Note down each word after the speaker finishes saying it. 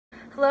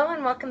Hello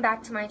and welcome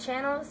back to my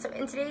channel. So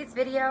in today's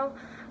video,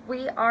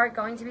 we are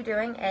going to be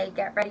doing a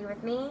Get Ready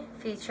With Me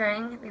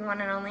featuring the one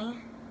and only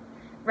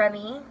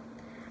Remy.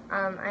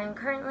 I'm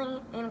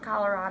currently in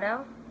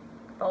Colorado,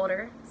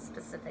 Boulder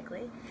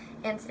specifically,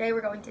 and today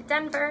we're going to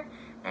Denver,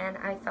 and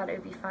I thought it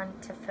would be fun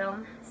to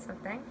film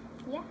something.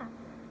 Yeah,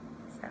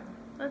 so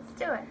let's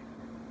do it.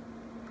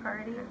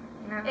 Party.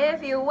 No.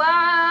 If you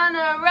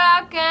wanna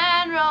rock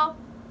and roll,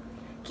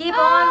 keep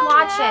on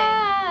watching.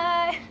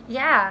 night.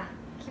 Yeah.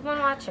 Keep on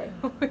watching.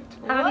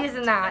 I'm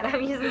using that.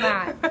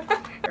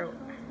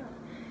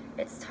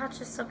 It's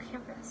Tatcha Silk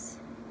Campus.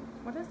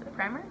 What is it?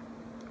 Primer?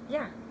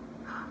 Yeah.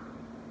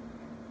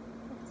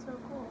 That's so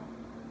cool.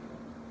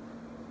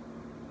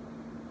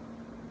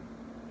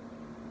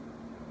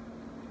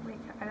 Wait,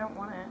 I don't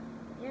want it.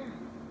 Yeah.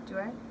 Do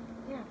I?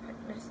 Yeah,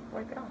 but just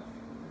wipe it off.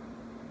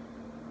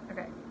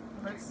 Okay.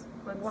 Let's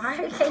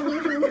Why can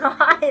you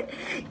not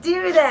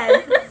do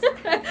this?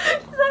 'Cause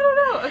I don't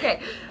know.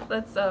 Okay.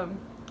 Let's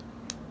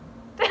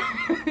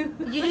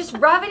You just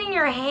rub it in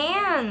your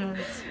hands.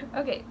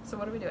 Okay, so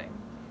what are we doing?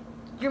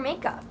 Your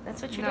makeup.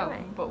 That's what you're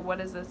doing. But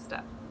what is this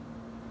step?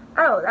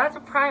 Oh, that's a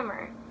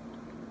primer.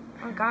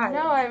 Oh God.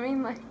 No, I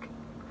mean like.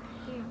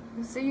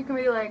 So you can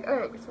be like,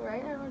 oh, so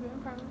right now we're doing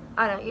primer.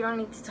 I don't. You don't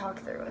need to talk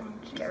through it. Oh,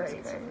 Get ready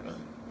with me.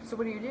 So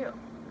what do? You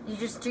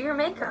just do your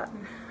makeup.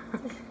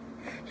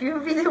 You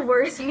would be the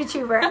worst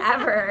YouTuber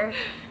ever.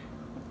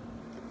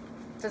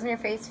 Doesn't your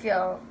face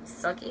feel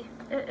silky?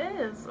 It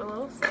is a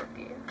little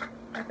silky.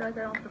 I feel like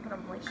I don't have to put a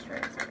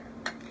moisturizer.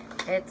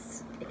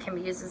 It can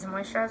be used as a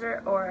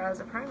moisturizer or as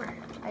a primer.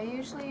 I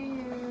usually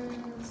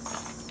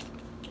use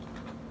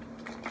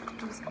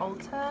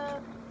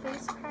Ulta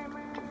face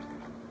primer,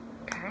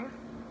 Okay.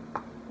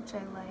 which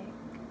I like.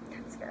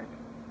 That's good.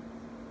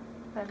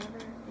 But I've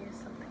never used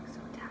something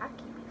so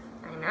tacky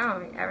before. I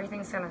know.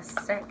 Everything's gonna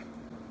stick.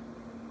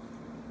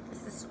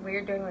 This is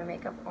weird doing my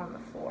makeup on the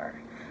floor.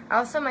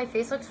 Also, my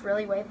face looks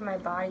really white, but my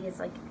body is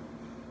like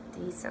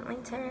decently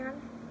tan.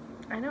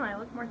 I know, I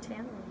look more tan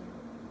than you.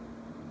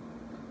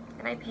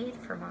 And I paid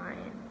for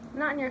mine.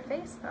 Not in your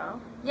face though.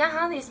 Yeah,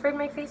 huh? They sprayed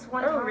my face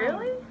one time. Oh,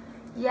 really?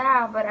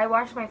 Yeah, but I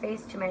washed my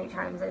face too many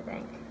times, I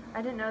think.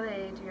 I didn't know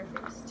they do your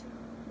face too.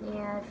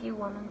 Yeah, if you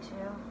want them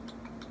to.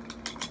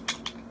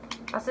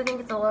 I also think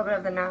it's a little bit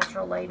of the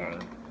natural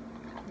lighting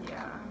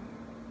Yeah.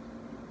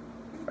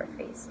 for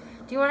face.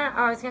 Do you want to,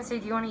 I was going to say,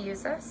 do you want to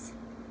use this?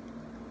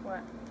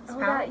 What? This Oh,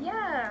 palette? that,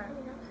 yeah.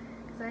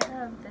 Because I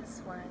have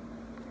this one.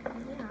 Yeah. I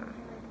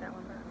like that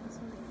one, but this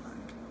one will be fun.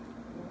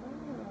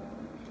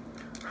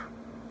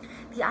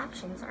 The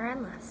options are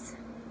endless.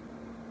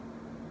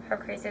 How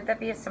crazy would that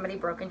be if somebody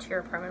broke into your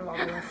apartment while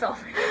we were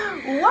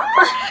filming? What?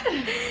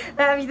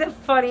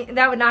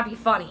 That would not be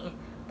funny.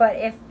 But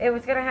if it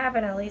was gonna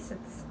happen, at least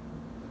it's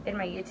in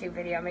my YouTube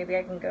video. Maybe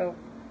I can go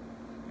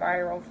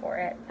viral for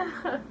it.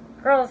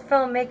 Girls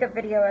film makeup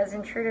video as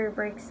intruder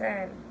breaks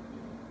in.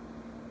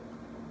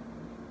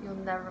 You'll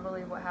never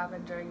believe what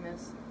happened during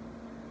this.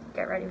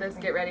 Get ready with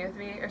me. Get ready with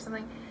me or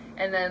something.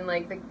 And then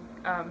like the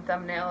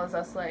thumbnail is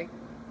us like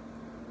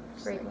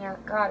Freaking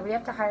out. God, we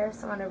have to hire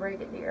someone to break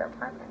into your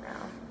apartment now.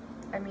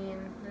 I mean,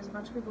 there's a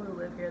bunch of people who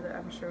live here that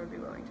I'm sure would be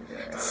willing to do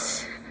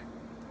it.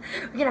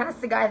 We can ask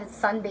the guy that's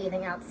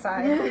sunbathing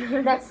outside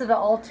next to the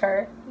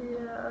altar.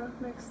 Yeah,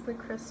 next to the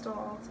crystal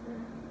altar.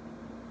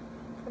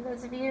 For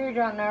those of you who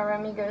don't know,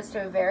 Remy goes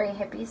to a very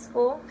hippie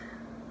school.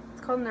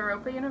 It's called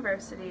Naropa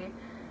University,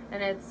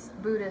 and it's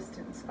Buddhist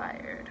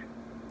inspired.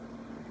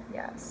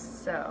 Yes.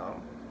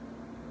 So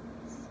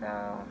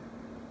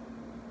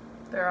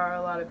there are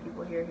a lot of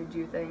people here who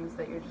do things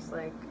that you're just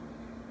like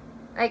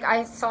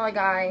I saw a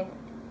guy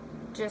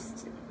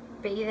just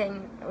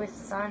bathing with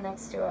sun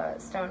next to a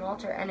stone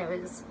altar, and it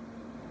was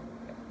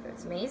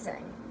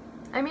amazing.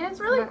 I mean, it's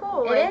really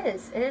cool. It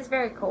is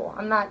very cool.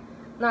 I'm not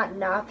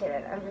knocking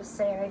it. I'm just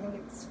saying I think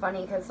it's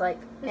funny because like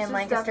in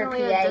Lancaster, PA,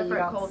 you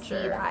don't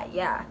see that.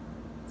 Yeah.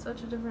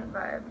 Such a different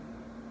vibe.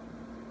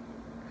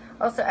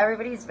 Also,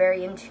 everybody's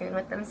very in tune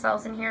with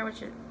themselves in here,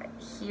 which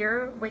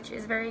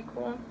is very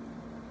cool.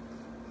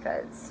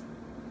 Because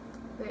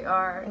they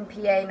are. In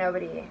PA,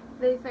 nobody.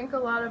 They think a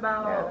lot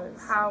about knows.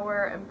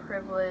 power and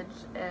privilege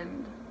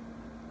and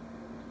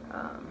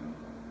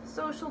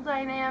social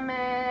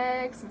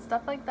dynamics and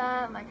stuff like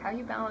that, like how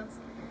you balance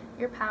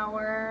your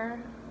power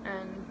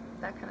and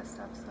that kind of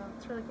stuff. So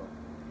it's really cool.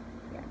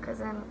 Yeah, because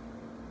in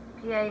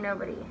PA,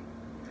 nobody.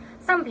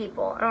 Some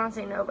people, I don't want to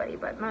say nobody,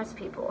 but most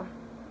people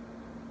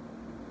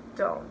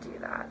don't do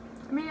that.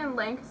 I mean, in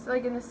Lancaster,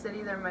 like in the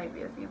city, there might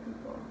be a few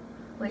people.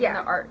 Like yeah.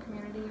 In the art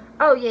community.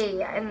 Oh,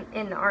 yeah,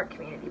 in the art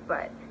community,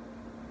 but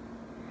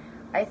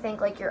I think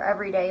like your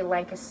everyday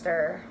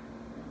Lancaster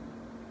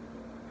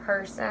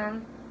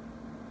person,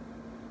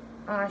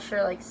 unless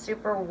you're like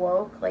super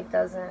woke, like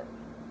doesn't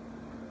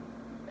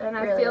and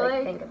I really feel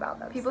like think about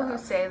that people stuff.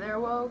 who say they're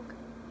woke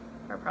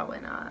are probably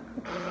not.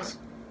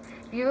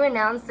 If you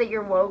announce that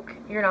you're woke,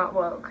 you're not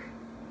woke.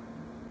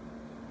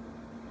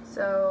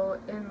 So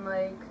in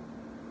like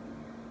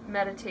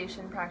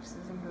meditation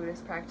practices and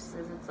Buddhist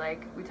practices, it's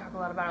like we talk a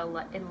lot about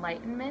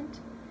enlightenment,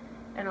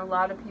 And a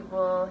lot of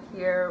people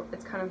here,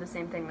 it's kind of the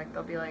same thing. Like,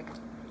 they'll be like,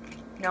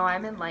 no,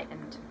 I'm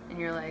enlightened. And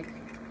you're like,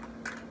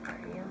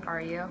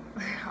 are you?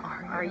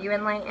 Are you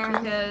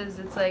enlightened? Because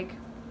it's like,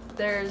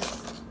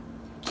 there's,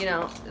 you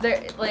know,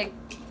 like,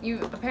 you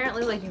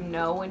apparently, like, you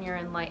know when you're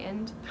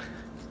enlightened,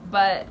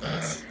 but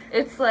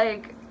it's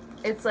like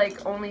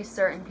only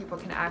certain people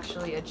can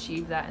actually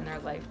achieve that in their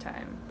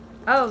lifetime.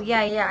 Oh,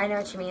 yeah, I know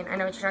what you mean. I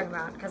know what you're talking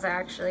about, because I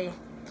actually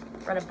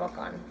read a book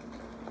on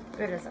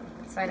Buddhism,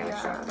 so I know what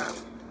you're talking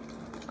about.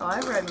 Oh,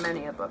 I've read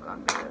many a book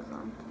on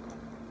Buddhism.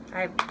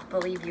 I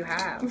believe you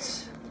have.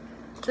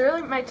 They're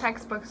like my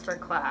textbooks for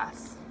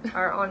class.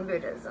 Are on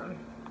Buddhism.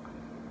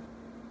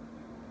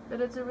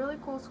 But it's a really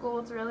cool school.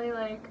 It's really,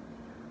 like,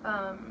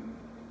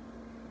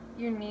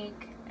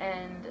 unique,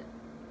 and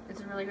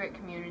it's a really great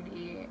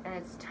community, and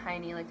it's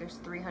tiny. Like, there's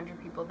 300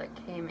 people that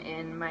came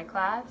in my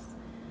class,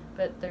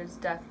 but there's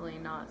definitely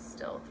not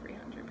still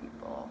 300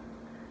 people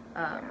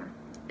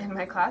in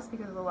my class,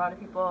 because a lot of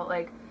people,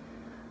 like,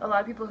 a lot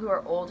of people who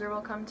are older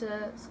will come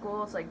to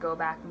school to, like, go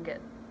back and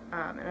get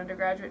an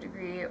undergraduate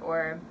degree,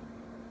 or,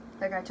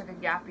 like, I took a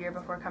gap year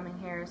before coming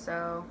here,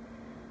 so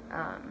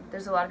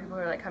there's a lot of people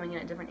who are, like, coming in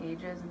at different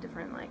ages and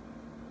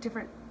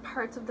different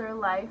parts of their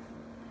life.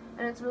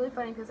 And it's really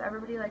funny because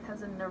everybody, like,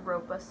 has a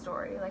Naropa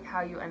story, like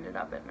how you ended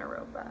up at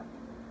Naropa.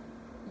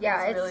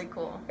 Yeah, it's really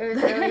cool. It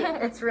was really,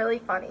 it's really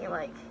funny,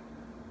 like,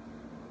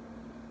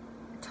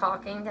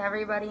 talking to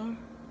everybody.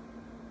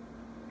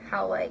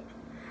 How, like,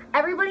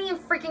 everybody in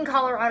freaking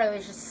Colorado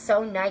is just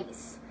so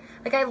nice.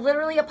 Like, I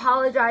literally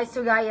apologized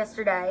to a guy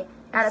yesterday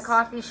at a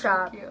coffee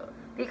shop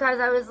because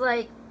I was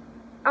like,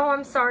 oh,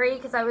 I'm sorry,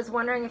 because I was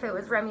wondering if it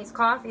was Remy's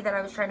coffee that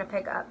I was trying to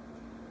pick up.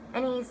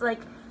 And he's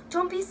like,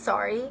 don't be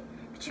sorry,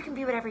 but you can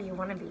be whatever you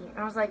want to be. And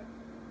I was like,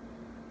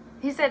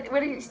 he said,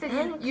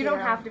 you don't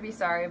have to be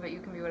sorry, but you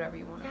can be whatever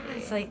you want to be.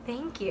 It's like,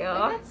 thank you.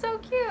 Like, that's so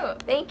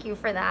cute. Thank you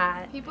for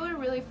that. People are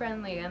really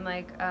friendly, and,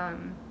 like,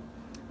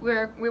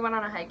 we went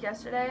on a hike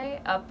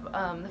yesterday up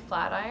the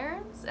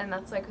Flatirons, and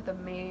that's, like, the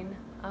main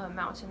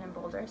mountain in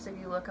Boulder. So if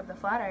you look up the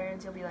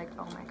Flatirons, you'll be like,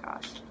 oh my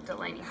gosh,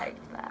 Delaney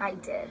hiked that. I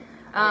did.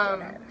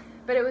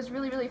 But it was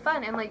really, really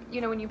fun. And, like,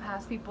 you know, when you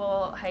pass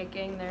people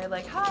hiking, they're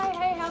like, hi,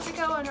 hey, how's it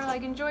going? Or,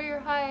 like, enjoy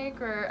your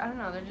hike. Or, I don't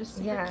know, they're just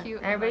super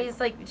cute. Everybody's,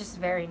 like, just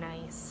very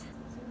nice.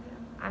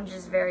 I'm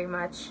just very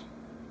much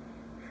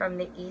from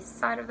the east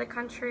side of the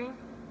country,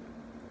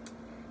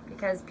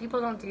 because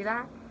people don't do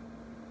that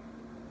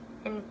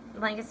in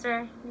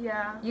Lancaster.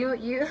 Yeah.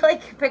 You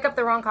like, pick up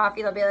the wrong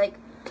coffee, they'll be like,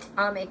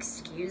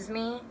 excuse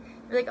me?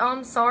 You're like, oh,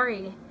 I'm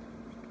sorry.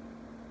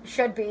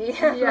 Should be.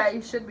 Yeah,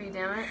 you should be,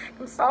 damn it.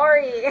 I'm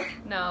sorry.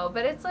 No,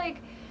 but it's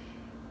like,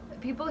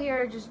 people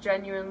here are just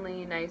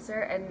genuinely nicer,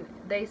 and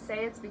they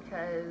say it's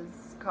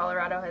because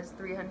Colorado has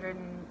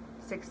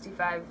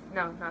 365,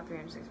 no, not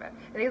 365,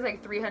 I think it's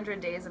like 300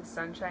 days of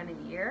sunshine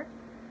a year.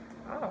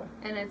 Oh.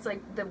 And it's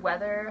like, the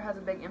weather has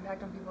a big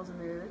impact on people's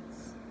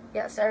moods.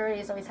 Yeah, so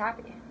everybody's always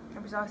happy.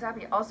 Everybody's always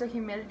happy. Also,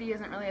 humidity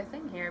isn't really a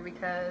thing here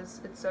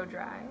because it's so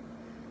dry.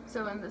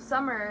 So in the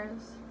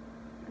summers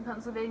in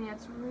Pennsylvania,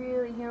 it's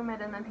really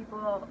humid, and then people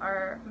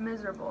are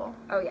miserable.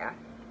 Oh, yeah.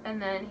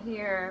 And then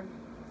here,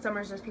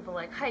 summer's just people,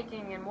 like,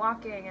 hiking and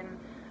walking and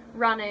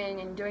running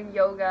and doing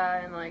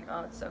yoga, and, like,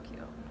 oh, it's so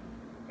cute.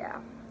 Yeah.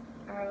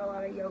 I have a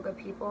lot of yoga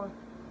people.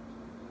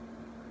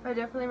 I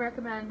definitely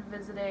recommend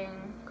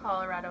visiting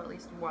Colorado at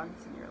least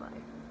once in your life.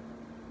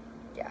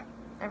 Yeah.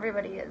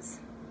 Everybody is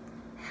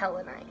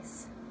hella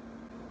nice.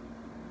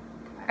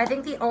 I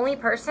think the only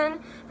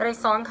person that I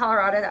saw in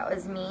Colorado that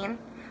was mean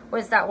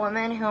was that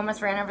woman who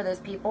almost ran over those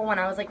people when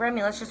I was like,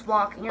 Remy, let's just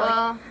walk. And you're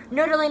like,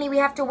 no, Delaney, we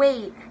have to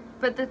wait.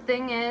 But the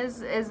thing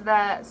is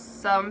that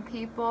some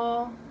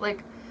people,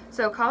 like,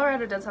 so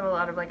Colorado does have a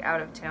lot of, like,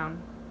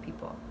 out-of-town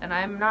people. And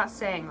I'm not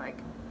saying, like,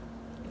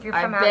 if you're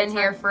from I've been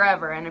here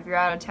forever, and if you're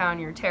out of town,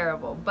 you're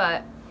terrible.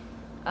 But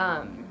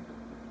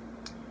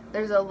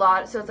there's a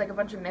lot, so it's like a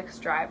bunch of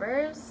mixed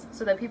drivers.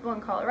 So that people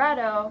in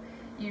Colorado,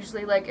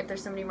 usually, like, if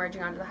there's somebody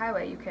merging onto the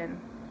highway, you can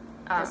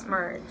just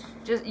merge.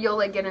 You'll,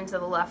 like, get into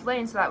the left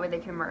lane, so that way they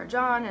can merge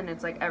on, and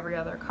it's like every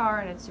other car,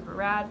 and it's super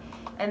rad.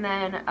 And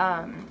then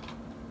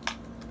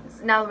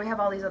now that we have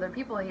all these other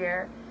people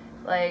here,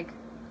 like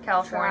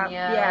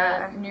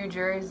California, New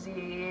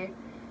Jersey,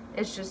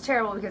 it's just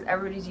terrible because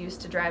everybody's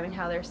used to driving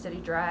how their city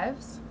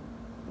drives.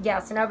 Yeah,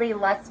 so nobody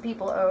lets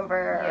people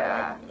over.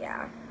 Yeah. Like,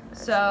 yeah.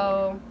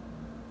 So,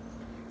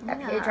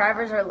 PA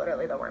drivers are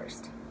literally the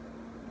worst.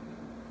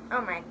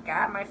 Oh my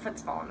god, my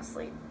foot's falling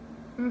asleep.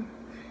 Mm.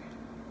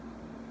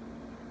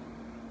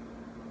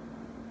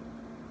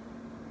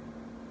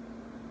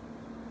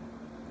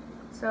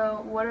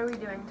 So, what are we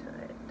doing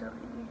today,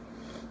 Delaney?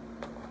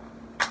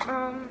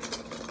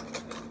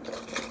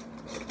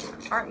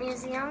 Art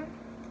museum.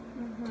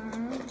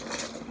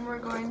 We're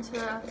going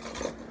to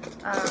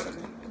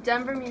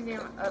Denver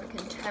Museum of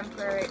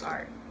Contemporary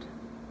Art.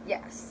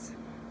 Yes.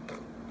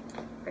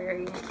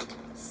 Very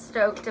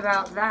stoked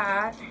about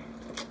that.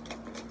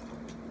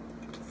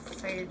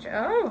 Excited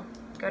to,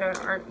 go to an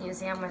art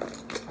museum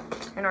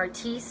with an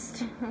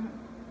artiste.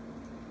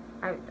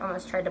 I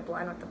almost tried to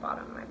blend with the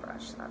bottom of my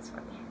brush. That's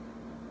funny.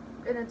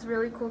 And it's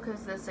really cool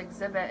because this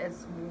exhibit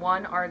is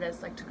one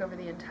artist like took over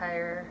the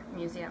entire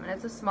museum, and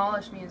it's a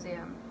smallish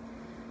museum,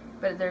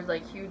 but there's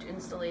like huge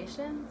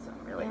installations. So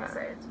I'm really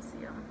excited to see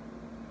them.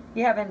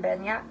 You haven't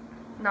been yet?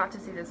 Not to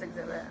see this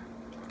exhibit.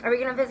 Are we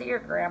gonna visit your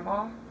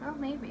grandma? Oh,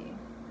 maybe.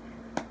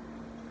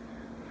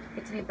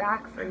 Get to be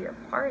back for your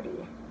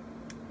party.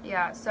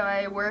 Yeah, so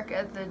I work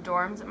at the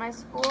dorms at my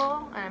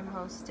school, and I'm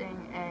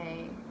hosting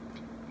a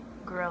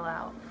grill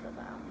out for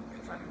them.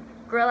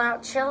 Grill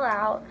out, chill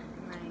out.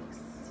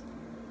 Nice.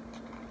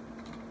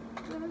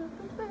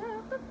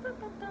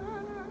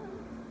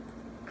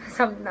 Cause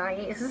I'm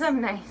nice. Cause I'm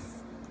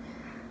nice.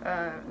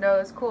 No,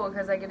 it's cool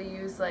because I get to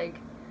use, like,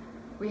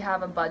 we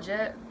have a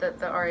budget that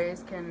the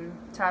RAs can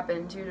tap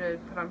into to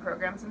put on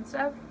programs and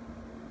stuff.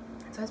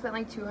 So I spent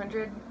like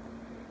 $200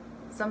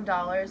 some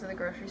at the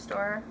grocery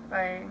store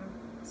buying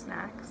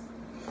snacks.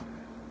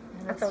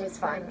 And That's always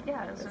fun. Like,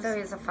 yeah, it's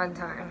always a fun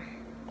time.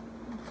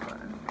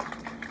 Fun.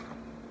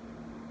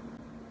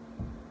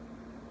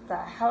 The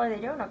hell are they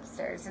doing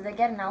upstairs? Did they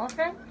get an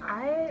elephant?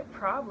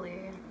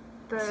 Probably.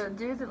 The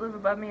dudes that live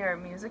above me are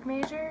music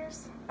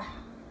majors.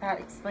 That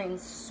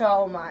explains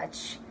so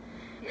much.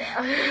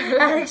 Yeah.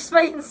 That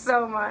explains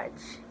so much.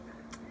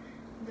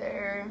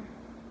 There's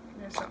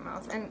something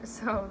else. And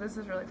so this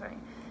is really funny.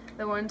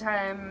 The one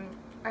time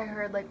I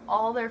heard like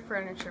all their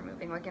furniture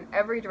moving, like in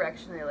every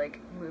direction they like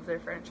move their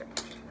furniture.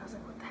 And I was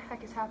like, what the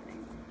heck is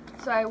happening?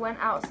 So I went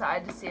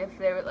outside to see if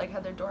they would like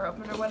had their door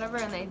open or whatever,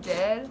 and they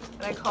did.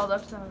 And I called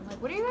up to them and was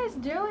like, what are you guys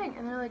doing?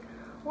 And they're like,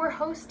 we're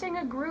hosting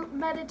a group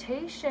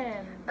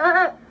meditation.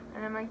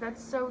 And I'm like,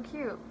 that's so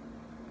cute.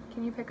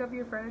 Can you pick up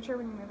your furniture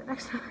when you move it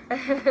next time?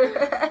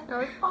 They're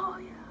like, oh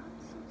yeah, I'm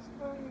so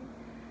sorry.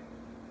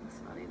 That's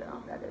funny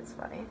though. That is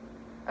funny.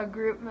 A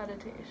group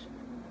meditation.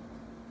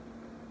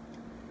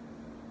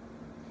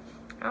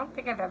 I don't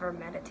think I've ever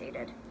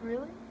meditated.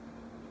 Really?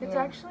 It's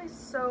Yeah. actually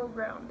so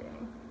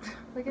grounding.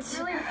 Like it's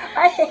really,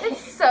 It's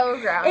it's so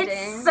grounding.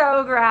 It's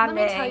so grounding.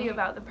 Let me tell you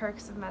about the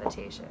perks of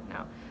meditation.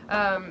 No,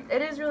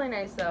 it is really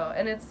nice though,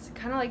 and it's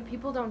kind of like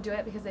people don't do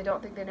it because they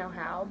don't think they know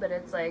how, but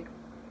it's like,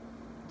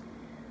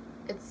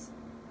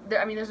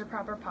 I mean, there's a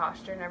proper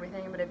posture and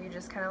everything, but if you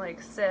just kind of like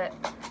sit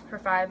for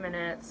 5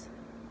 minutes,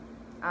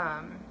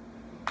 and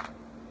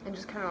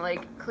just kind of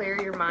like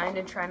clear your mind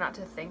and try not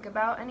to think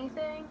about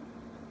anything,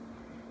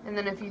 and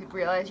then if you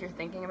realize you're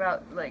thinking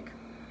about like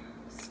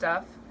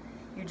stuff,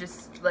 you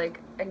just like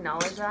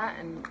acknowledge that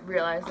and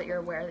realize that you're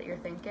aware that you're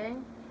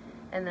thinking,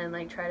 and then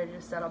like try to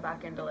just settle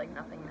back into like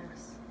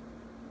nothingness.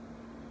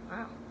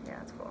 Wow. Yeah,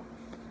 it's cool.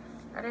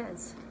 That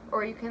is.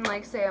 Or you can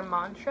like say a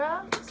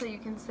mantra, so you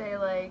can say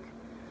like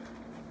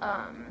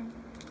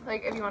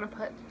if you want to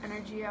put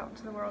energy out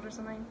into the world or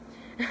something.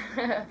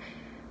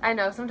 I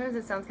know sometimes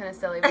it sounds kind of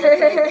silly, but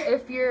it's like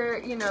if you're,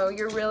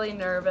 you're really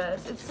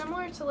nervous, it's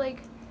similar to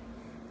like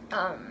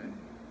I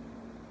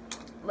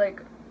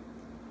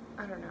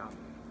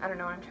don't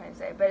know what I'm trying to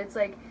say, but it's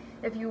like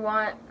if you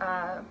want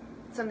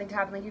something to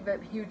happen, like you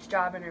have a huge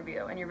job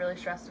interview and you're really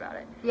stressed about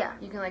it. Yeah.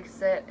 You can like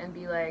sit and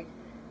be like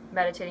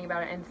meditating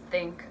about it and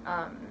think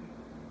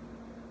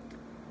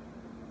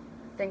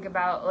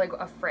about like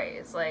a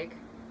phrase, like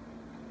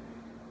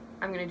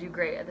I'm gonna do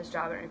great at this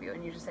job interview,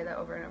 and you just say that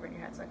over and over in your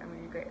head. It's like I'm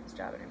gonna do great at this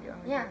job interview.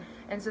 Yeah.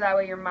 And so that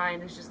way your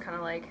mind is just kind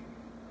of like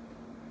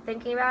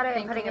Thinking about it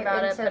and putting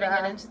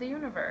it into the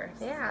universe.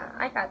 Yeah,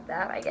 I got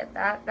that. I get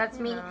that. That's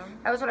me.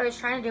 That was what I was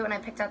trying to do when I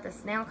picked out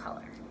this nail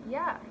color.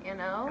 Yeah, And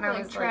I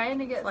was trying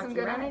to get some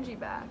good energy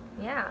back.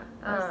 Yeah.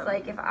 I was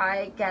like, if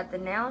I get the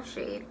nail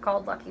shade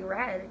called Lucky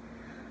Red,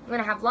 I'm going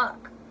to have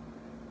luck.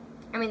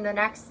 I mean, the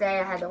next day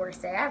I had the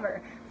worst day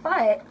ever.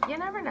 But you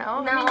never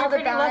know. Now you're all the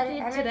pretty bad lucky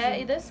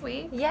energy this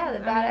week. Yeah, the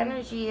bad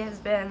energy has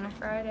been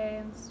Friday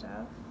and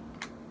stuff.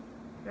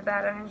 The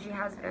bad energy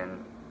has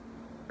been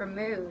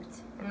removed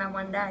in that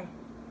one day.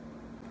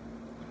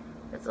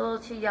 If it's a little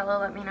too yellow,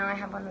 let me know. I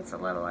have one that's a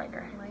little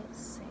lighter. Light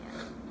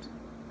sand.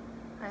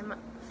 I'm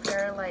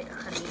fair light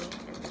honey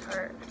and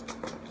tart.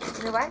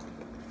 You what?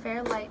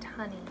 Fair light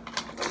honey.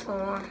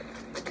 Oh.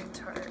 And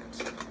tart.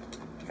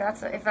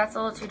 If that's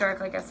a little too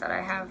dark, like I said,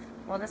 I have.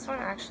 Well, this one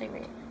actually.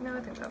 Wait. No,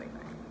 I think that'll be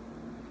fine.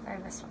 I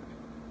have this one.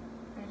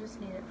 I just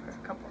need it for a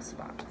couple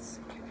spots.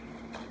 Okay.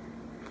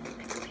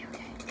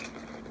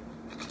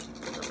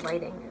 The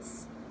lighting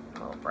is a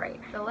little bright.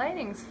 The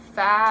lighting's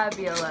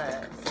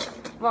fabulous.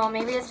 Well,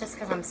 maybe it's just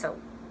because I'm so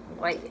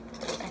light.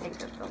 I think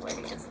that the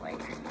lighting is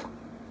like...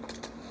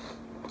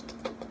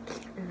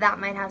 That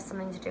might have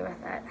something to do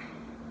with it.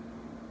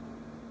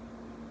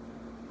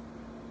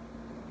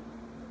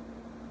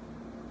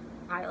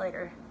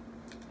 Highlighter.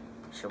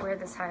 Should wear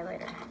this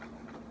highlighter.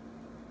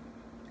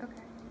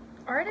 Okay.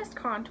 Artist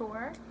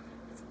contour.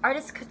 It's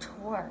artist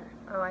couture.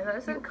 Oh, I thought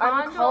it said You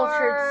contour.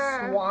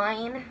 uncultured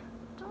swine.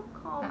 Don't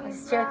call I me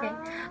was that. joking.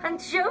 I'm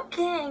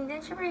joking.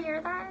 Didn't you ever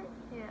hear that?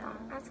 Yeah.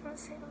 I was gonna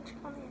say, don't you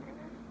on the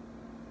internet?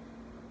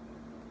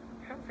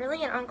 You're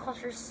really an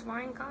uncultured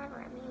swine, God,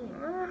 Remy.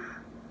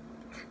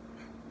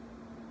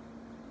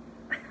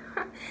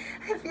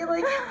 I feel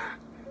like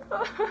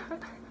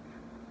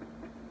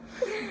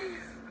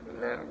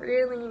Not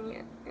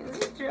really.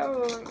 It's a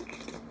joke.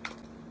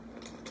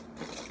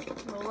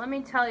 Well, let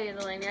me tell you,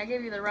 Delaney, I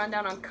gave you the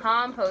rundown on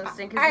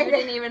composting because you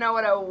didn't even know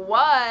what it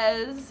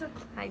was.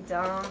 I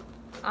don't.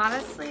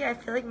 Honestly, I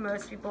feel like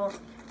most people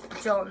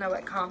don't know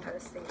what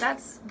composting is.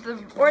 That's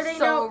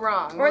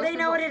wrong. Or they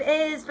know what it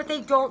is, but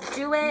they don't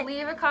do it.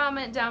 Leave a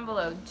comment down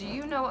below. Do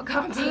you know what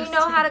composting is? Do you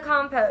know how to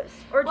compost?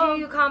 Or do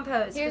you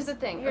compost? Here's the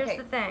thing. Here's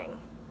the thing.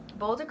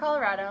 Boulder,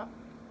 Colorado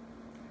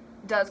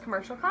does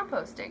commercial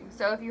composting.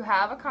 So if you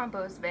have a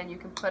compost bin, you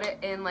can put it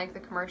in like the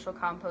commercial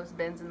compost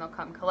bins and they'll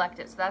come collect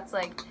it. So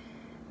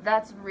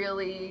that's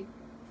really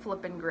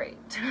flipping great.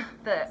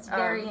 It's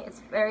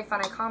very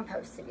fun. I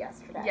composted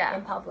yesterday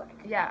in public.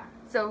 Yeah.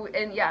 So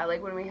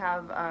like when we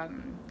have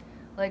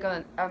like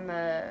on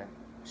the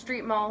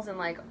street malls and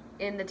like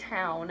in the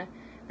town,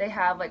 they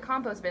have like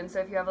compost bins. So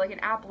if you have like an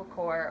apple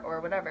core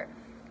or whatever.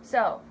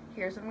 So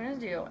here's what I'm gonna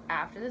do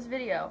after this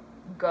video.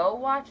 Go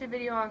watch a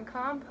video on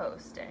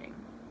composting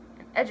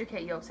and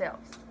educate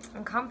yourselves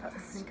on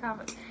compost.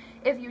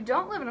 If you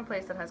don't live in a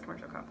place that has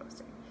commercial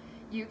composting,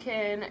 you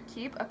can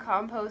keep a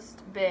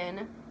compost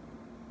bin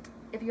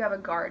if you have a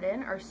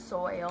garden or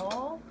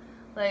soil,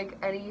 like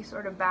any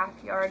sort of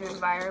backyard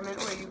environment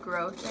where you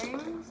grow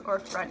things, or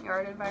front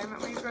yard environment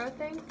where you grow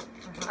things.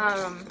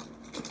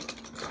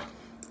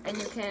 And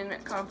you can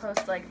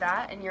compost like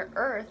that, and your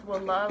earth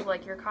will love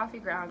like your coffee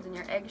grounds and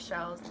your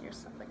eggshells and your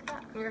stuff like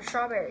that. And your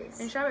strawberries.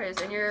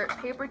 And your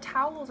paper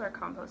towels are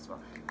compostable.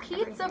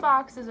 Pizza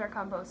boxes are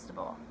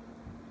compostable.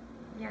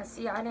 Yeah,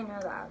 see, I didn't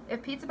know that.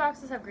 If pizza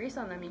boxes have grease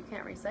on them, you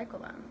can't recycle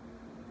them.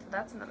 So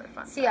that's another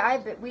fun See,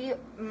 fact.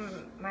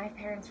 My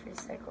parents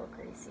recycle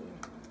greasy.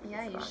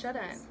 Yeah, you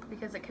shouldn't,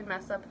 because it can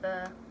mess up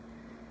the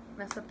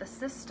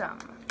system.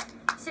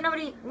 See,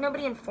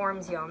 nobody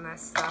informs you on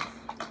this stuff.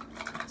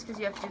 It's because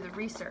you have to do the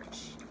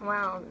research.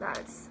 Wow,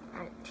 that's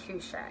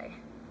touche.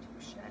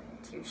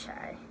 Touche.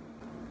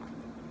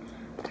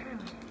 Okay.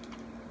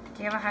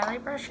 Do you have a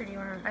highlight brush, or do you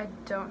want to? I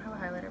don't have a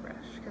highlighter brush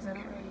because I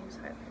don't really use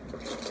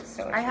highlighter.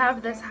 So I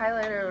have this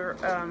highlighter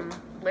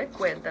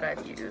liquid that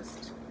I've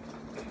used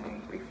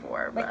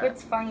before. But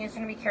liquid's fun. You just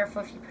want to be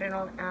careful if you put it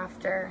on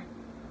after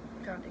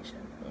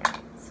foundation. Yeah.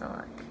 So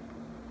look.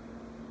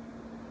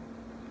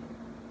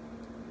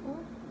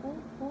 Ooh,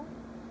 ooh, ooh.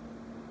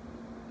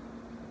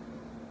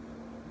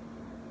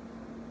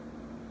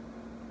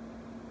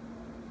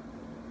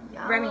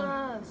 Yes. Remy,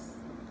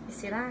 you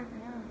see that?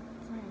 Yeah,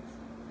 it's nice.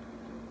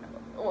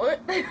 What?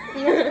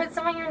 You have to put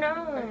some on your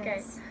nose.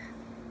 Okay.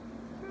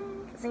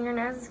 Because then your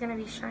nose is going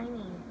to be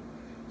shiny.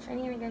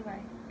 Shiny in a good way.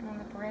 And on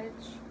the bridge.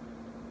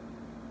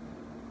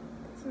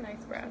 It's a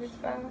nice brush.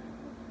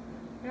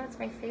 No, it's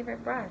my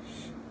favorite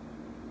brush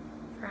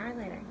for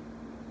highlighting.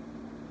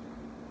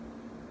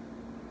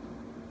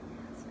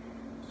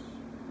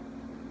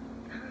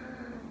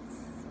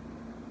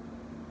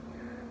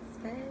 Yes,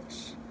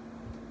 bitch.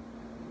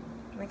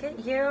 Look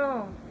at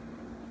you.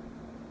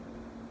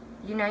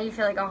 You know you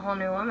feel like a whole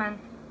new woman.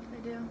 I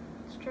do.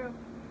 It's true.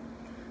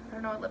 I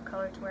don't know what lip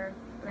color to wear.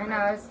 I know.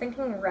 I was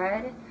thinking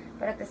red,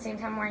 but at the same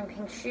time wearing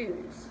pink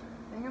shoes.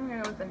 I think I'm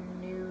going to go with a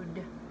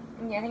nude.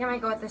 Yeah, I think I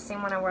might go with the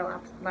same one I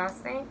wore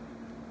last night.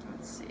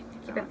 Let's see.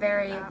 Keep it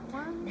very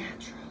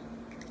natural.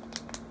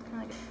 Kind of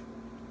like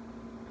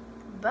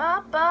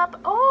bop, bop.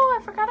 Oh,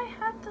 I forgot I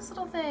had this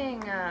little thing.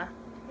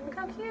 Look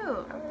how cute.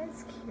 Oh,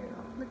 that's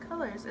cute. The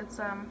colors. It's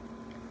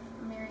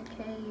Mary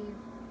Kay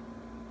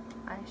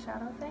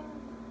eyeshadow thing.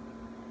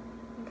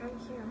 Look how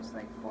cute. There's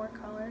like 4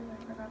 colors. I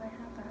forgot I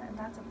had that. And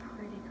that's a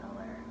pretty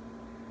color.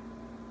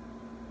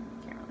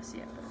 You can't really see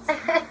it, but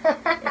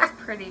it's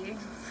pretty.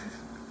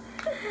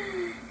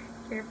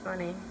 You're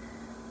funny.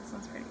 This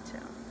one's pretty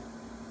too.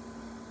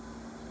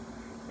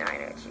 No, I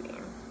know what you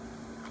mean.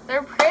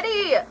 They're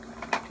pretty!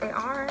 They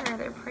are.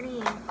 They're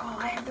pretty. Oh,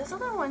 I have this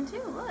other one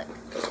too. Look.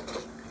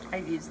 I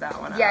used that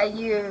one Yeah, up.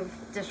 you've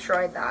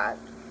destroyed that.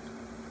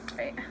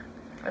 Right.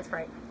 That's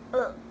bright.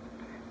 Ugh.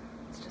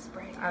 It's just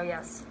bright. Oh,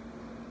 yes.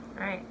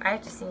 Alright, I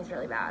have to sneeze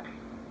really bad.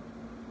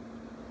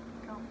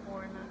 Look how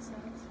worn this is.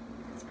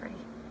 That's pretty.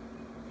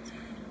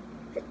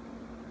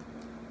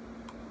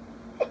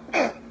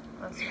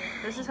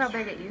 This is how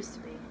big it used to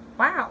be.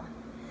 Wow.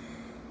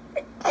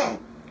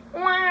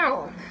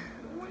 Wow.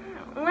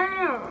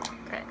 Wow.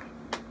 Okay.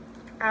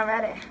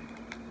 Alrighty.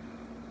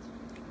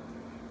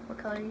 What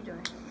color are you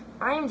doing?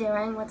 I'm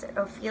doing, what's it,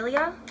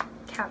 Ophelia?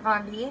 Kat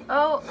Von D.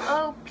 Oh,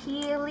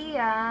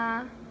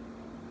 Ophelia.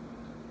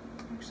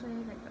 Actually,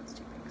 I think that's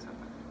too big, so I'm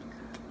not gonna do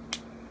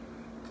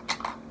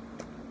that.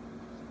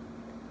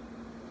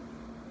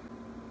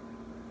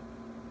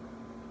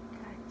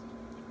 Okay.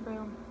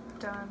 Boom.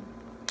 Done.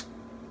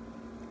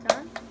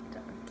 Done?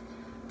 Done.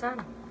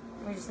 Done.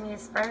 We just need to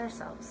spray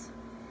ourselves.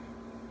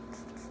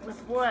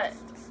 With what?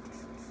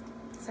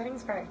 Setting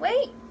spray.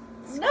 Wait!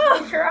 No!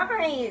 Close your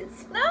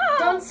eyes! No!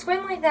 Don't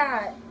swim like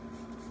that!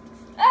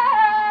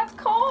 Ah! It's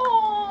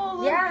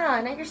cold!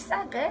 Yeah, now you're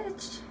set,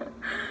 bitch.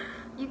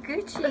 You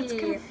Gucci. It's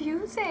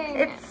confusing.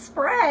 It's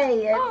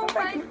spray. It's oh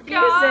my confusing.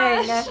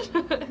 gosh.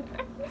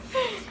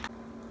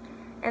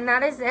 And And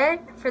that is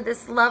it for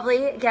this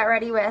lovely Get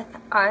Ready With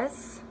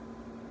Us.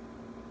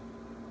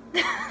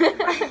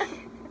 I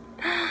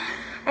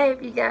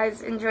hope you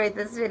guys enjoyed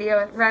this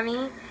video with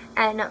Remy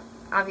and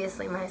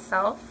obviously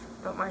myself,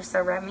 but more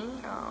so Remy.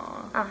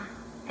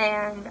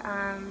 And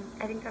I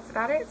think that's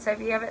about it. So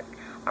if you haven't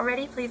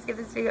already, please give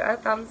this video a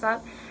thumbs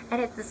up and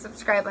hit the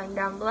subscribe button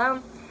down below.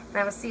 And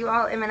I will see you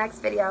all in my next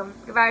video.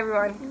 Goodbye,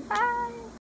 everyone. Bye.